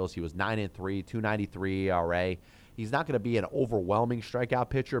Baltimore Orioles. He was 9-3, 293 ERA. He's not going to be an overwhelming strikeout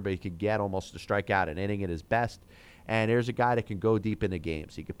pitcher, but he could get almost a strikeout an inning at his best. And there's a guy that can go deep into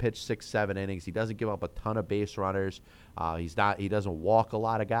games. He could pitch 6-7 innings. He doesn't give up a ton of base runners. He doesn't walk a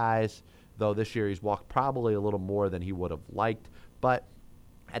lot of guys, though this year he's walked probably a little more than he would have liked. But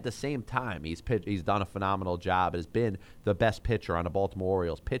at the same time, he's done a phenomenal job. Has been the best pitcher on the Baltimore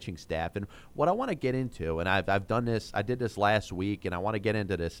Orioles pitching staff. And what I want to get into, and I've done this, I did this last week, and I want to get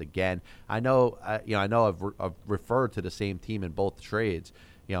into this again. I know I've referred to the same team in both trades.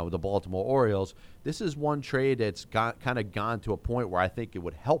 You know, the Baltimore Orioles. This is one trade that's kind of gone to a point where I think it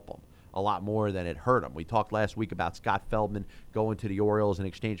would help them a lot more than it hurt them. We talked last week about Scott Feldman going to the Orioles in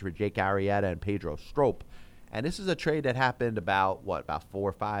exchange for Jake Arrieta and Pedro Strop. And this is a trade that happened about 4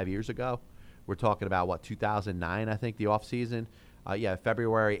 or 5 years ago. We're talking about, 2009, I think, the offseason.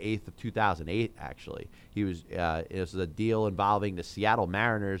 February 8th of 2008, actually. It was a deal involving the Seattle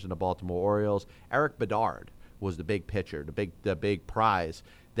Mariners and the Baltimore Orioles. Eric Bedard was the big pitcher, the big prize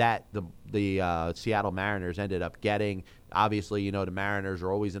that the Seattle Mariners ended up getting. Obviously, you know, the Mariners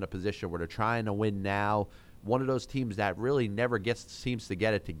are always in a position where they're trying to win now. One of those teams that really never seems to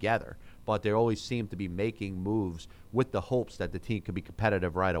get it together, but they always seem to be making moves with the hopes that the team could be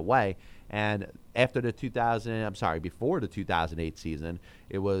competitive right away. And before the 2008 season,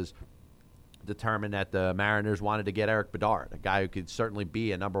 it was determined that the Mariners wanted to get Eric Bedard, a guy who could certainly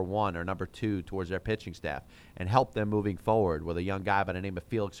be a number 1 or number 2 towards their pitching staff and help them moving forward with a young guy by the name of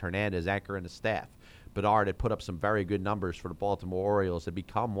Felix Hernandez anchoring the staff. Bedard had put up some very good numbers for the Baltimore Orioles to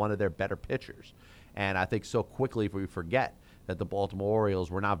become one of their better pitchers. And I think so quickly we forget that the Baltimore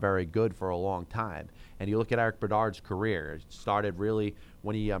Orioles were not very good for a long time. And you look at Eric Bedard's career. It started really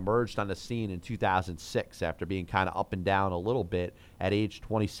when he emerged on the scene in 2006 after being kind of up and down a little bit. At age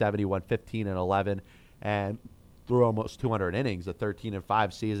 27, he went 15-11 and threw almost 200 innings, a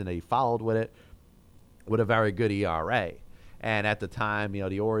 13-5 season that he followed with it with a very good ERA. And at the time, you know,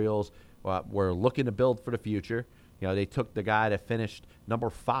 the Orioles were looking to build for the future. You know, they took the guy that finished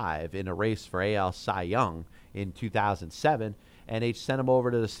number 5 in a race for AL Cy Young in 2007, and they sent him over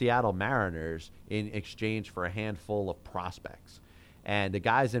to the Seattle Mariners in exchange for a handful of prospects. And the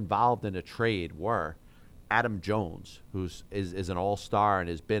guys involved in the trade were Adam Jones, who is an all-star and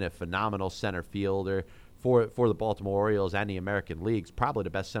has been a phenomenal center fielder for the Baltimore Orioles and the American League, probably the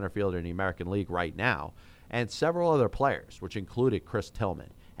best center fielder in the American League right now, and several other players, which included Chris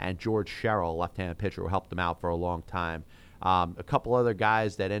Tillman and George Sherrill, left-hand pitcher who helped them out for a long time. A couple other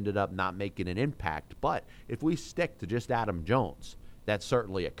guys that ended up not making an impact. But if we stick to just Adam Jones, that's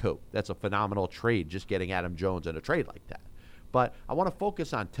certainly a coup. That's a phenomenal trade, just getting Adam Jones in a trade like that. But I want to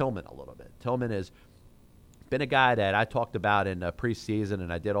focus on Tillman a little bit. Tillman has been a guy that I talked about in the preseason,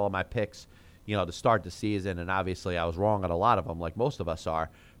 and I did all my picks, to start the season, and obviously I was wrong on a lot of them, like most of us are.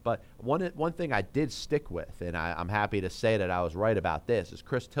 But one thing I did stick with, and I'm happy to say that I was right about this, is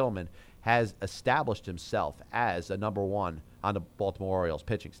Chris Tillman has established himself as a number one on the Baltimore Orioles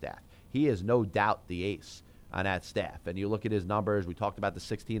pitching staff. He is no doubt the ace on that staff. And you look at his numbers, we talked about the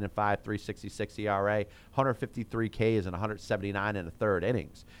 16-5, 3.66 ERA, 153 Ks and 179 in the third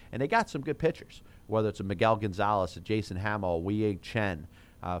innings. And they got some good pitchers, whether it's a Miguel Gonzalez, a Jason Hamill, Wei-Ing Chen,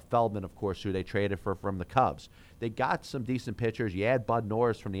 Feldman, of course, who they traded from the Cubs. They got some decent pitchers. You add Bud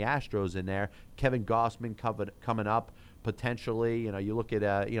Norris from the Astros in there, Kevin Gausman coming up potentially. You look at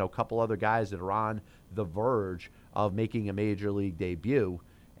a couple other guys that are on the verge of making a major league debut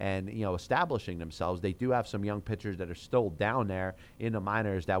and establishing themselves. They do have some young pitchers that are still down there in the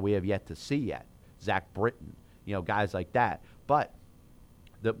minors that we have yet to see yet. Zach Britton, guys like that. But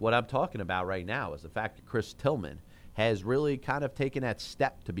what I'm talking about right now is the fact that Chris Tillman has really kind of taken that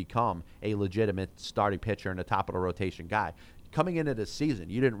step to become a legitimate starting pitcher and a top of the rotation guy. Coming into this season,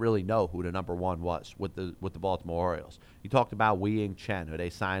 you didn't really know who the number one was with the Baltimore Orioles. You talked about Wei-Ing Chen, who they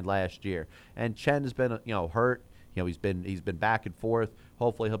signed last year, and Chen has been hurt. He's been back and forth.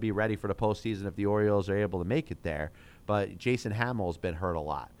 Hopefully he'll be ready for the postseason if the Orioles are able to make it there. But Jason Hamill's been hurt a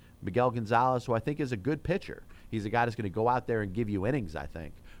lot. Miguel Gonzalez, who I think is a good pitcher. He's a guy that's going to go out there and give you innings, I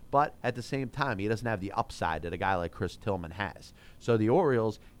think. But at the same time, he doesn't have the upside that a guy like Chris Tillman has. So the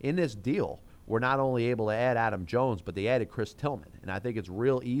Orioles, in this deal, were not only able to add Adam Jones, but they added Chris Tillman. And I think it's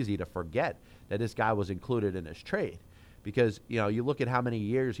real easy to forget that this guy was included in this trade. Because, you look at how many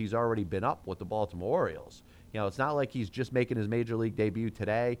years he's already been up with the Baltimore Orioles. It's not like he's just making his major league debut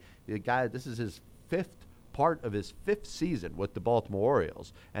today. The guy, this is his part of his fifth season with the Baltimore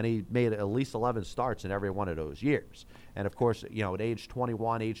Orioles, and he made at least 11 starts in every one of those years. And of course, at age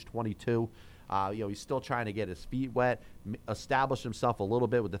 21, age 22, he's still trying to get his feet wet, establish himself a little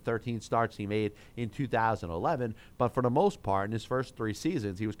bit with the 13 starts he made in 2011. But for the most part, in his first three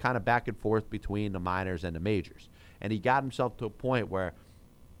seasons, he was kind of back and forth between the minors and the majors. And he got himself to a point where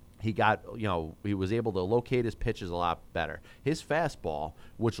he was able to locate his pitches a lot better. His fastball,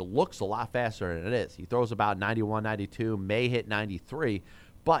 which looks a lot faster than it is, he throws about 91, 92, may hit 93,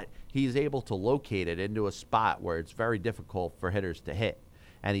 but he's able to locate it into a spot where it's very difficult for hitters to hit.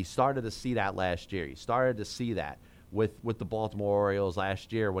 And he started to see that last year. He started to see that with the Baltimore Orioles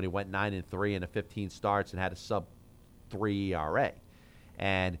last year when he went 9-3 in the 15 starts and had a sub-3 ERA.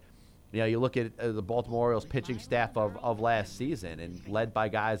 And you look at the Baltimore Orioles pitching staff of last season, and led by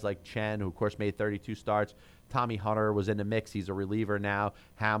guys like Chen, who, of course, made 32 starts. Tommy Hunter was in the mix. He's a reliever now.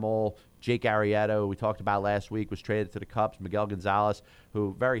 Hamill, Jake Arrieta, who we talked about last week, was traded to the Cubs. Miguel Gonzalez,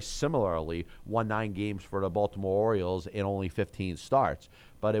 who very similarly won 9 games for the Baltimore Orioles in only 15 starts.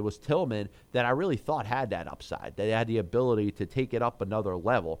 But it was Tillman that I really thought had that upside, that had the ability to take it up another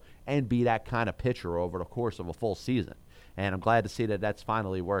level and be that kind of pitcher over the course of a full season. And I'm glad to see that that's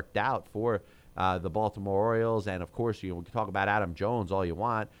finally worked out for the Baltimore Orioles. And, of course, we can talk about Adam Jones all you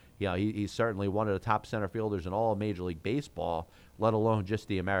want. He's certainly one of the top center fielders in all of Major League Baseball, let alone just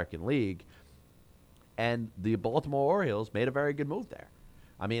the American League. And the Baltimore Orioles made a very good move there.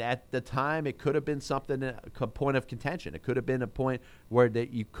 I mean, at the time, it could have been something, a point of contention. It could have been a point where that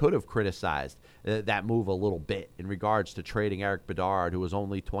you could have criticized that move a little bit in regards to trading Eric Bedard, who was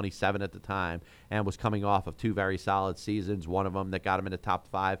only 27 at the time and was coming off of 2 very solid seasons, one of them that got him in the top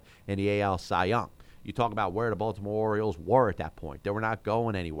 5 in the AL Cy Young. You talk about where the Baltimore Orioles were at that point. They were not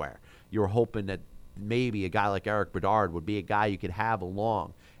going anywhere. You were hoping that maybe a guy like Eric Bedard would be a guy you could have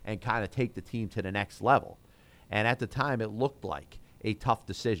along and kind of take the team to the next level. And at the time, it looked like a tough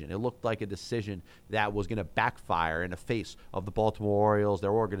decision. It looked like a decision that was going to backfire in the face of the Baltimore Orioles,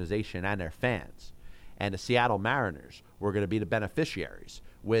 their organization, and their fans. And the Seattle Mariners were going to be the beneficiaries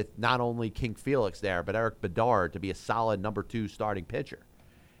with not only King Felix there, but Eric Bedard to be a solid number 2 starting pitcher.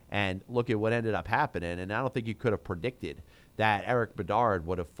 And look at what ended up happening. And I don't think you could have predicted that Eric Bedard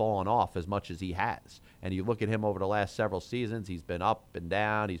would have fallen off as much as he has. And you look at him over the last several seasons, he's been up and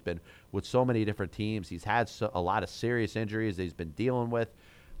down. He's been with so many different teams. He's had a lot of serious injuries that he's been dealing with.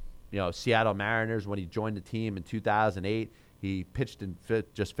 Seattle Mariners, when he joined the team in 2008, He pitched in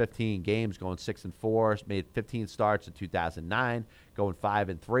just 15 games, going 6-4, made 15 starts in 2009, going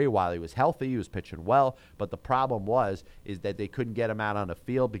 5-3 while he was healthy. He was pitching well, but the problem is that they couldn't get him out on the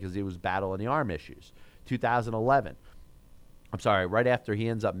field because he was battling the arm issues. 2011, right after he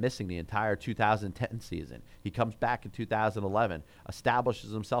ends up missing the entire 2010 season, he comes back in 2011,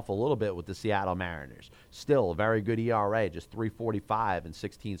 establishes himself a little bit with the Seattle Mariners. Still a very good ERA, just 3.45 in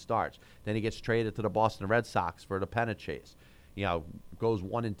 16 starts. Then he gets traded to the Boston Red Sox for the pennant chase. Goes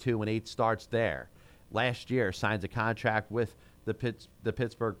 1-2 in 8 starts there. Last year, signs a contract with the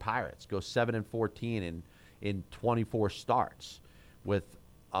Pittsburgh Pirates. Goes 7-14 in 24 starts with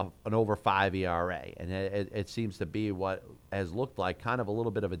an over 5 ERA. And it seems to be what has looked like kind of a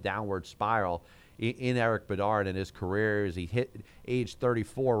little bit of a downward spiral in Erik Bedard in his career. As he hit age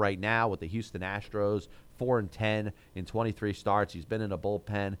 34 right now with the Houston Astros, 4-10 in 23 starts. He's been in a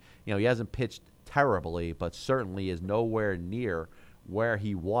bullpen. He hasn't pitched terribly, but certainly is nowhere near where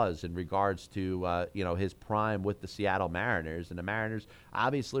he was in regards to his prime with the Seattle Mariners. And the Mariners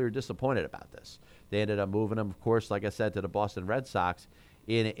obviously are disappointed about this. They ended up moving him, of course, like I said, to the Boston Red Sox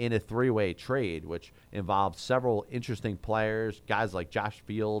in a 3-way trade, which involved several interesting players, guys like Josh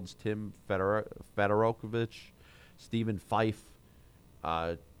Fields, Tim Fedorovic, Stephen Fife,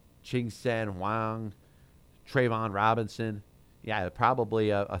 Ching-Sen Huang, Trayvon Robinson. Yeah, probably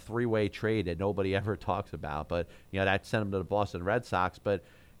a 3-way trade that nobody ever talks about. But, that sent him to the Boston Red Sox. But,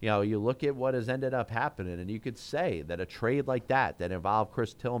 you look at what has ended up happening, and you could say that a trade like that involved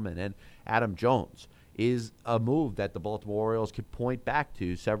Chris Tillman and Adam Jones is a move that the Baltimore Orioles could point back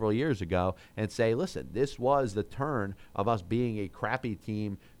to several years ago and say, listen, this was the turn of us being a crappy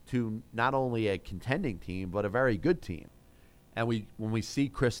team to not only a contending team, but a very good team. And when we see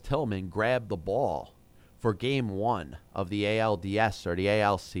Chris Tillman grab the ball for Game 1 of the ALDS or the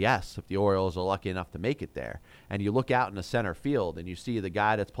ALCS, if the Orioles are lucky enough to make it there, and you look out in the center field and you see the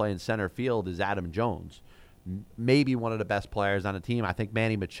guy that's playing center field is Adam Jones, maybe one of the best players on the team. I think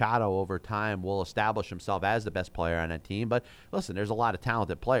Manny Machado over time will establish himself as the best player on that team. But listen, there's a lot of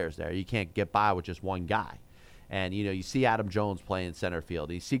talented players there. You can't get by with just one guy. And, you see Adam Jones playing center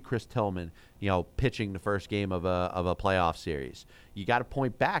field. You see Chris Tillman, pitching the first game of a playoff series. You got to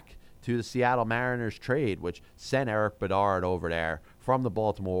point back to the Seattle Mariners trade, which sent Erik Bedard over there from the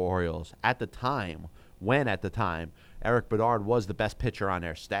Baltimore Orioles at the time Erik Bedard was the best pitcher on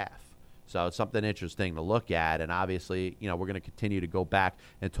their staff. So it's something interesting to look at, and obviously, we're going to continue to go back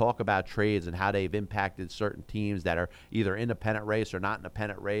and talk about trades and how they've impacted certain teams that are either independent race or not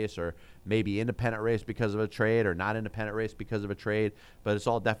independent race, or maybe independent race because of a trade or not independent race because of a trade. But it's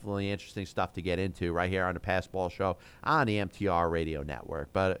all definitely interesting stuff to get into right here on the Passball Show on the MTR Radio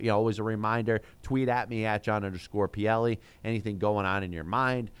Network. But, always a reminder, tweet at me at John_Pielli, anything going on in your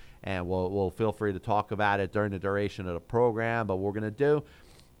mind, and we'll feel free to talk about it during the duration of the program. But what we're going to do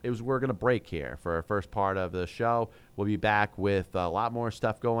we're going to break here for our first part of the show. We'll be back with a lot more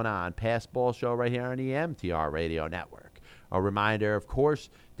stuff going on. Passball Show right here on the MTR Radio Network. A reminder, of course,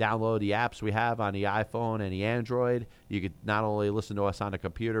 download the apps we have on the iPhone and the Android. You could not only listen to us on the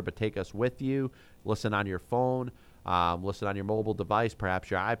computer, but take us with you. Listen on your phone. Listen on your mobile device, perhaps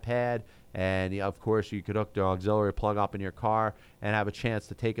your iPad. And, of course, you could hook the auxiliary plug up in your car and have a chance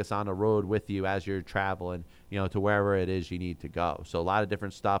to take us on the road with you as you're traveling, to wherever it is you need to go. So a lot of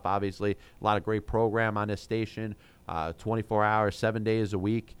different stuff, obviously. A lot of great program on this station, 24 hours, 7 days a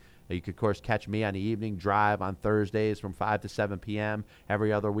week. You could, of course, catch me on the evening drive on Thursdays from 5 to 7 p.m.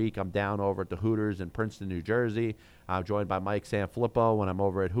 Every other week, I'm down over at the Hooters in Princeton, New Jersey. I'm joined by Mike Sanfilippo when I'm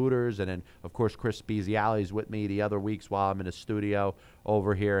over at Hooters. And then, of course, Chris Speziali's with me the other weeks while I'm in the studio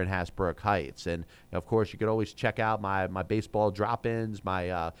over here in Hasbrook Heights. And, of course, you could always check out my baseball drop-ins,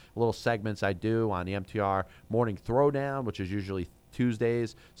 my little segments I do on the MTR Morning Throwdown, which is usually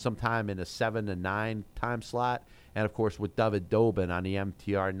Tuesdays, sometime in a 7 to 9 time slot. And, of course, with David Dobin on the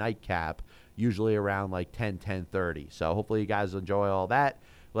MTR Nightcap, usually around like 10:30. So hopefully you guys enjoy all that.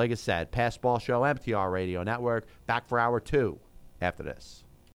 Like I said, Passball Show, MTR Radio Network, back for hour 2 after this.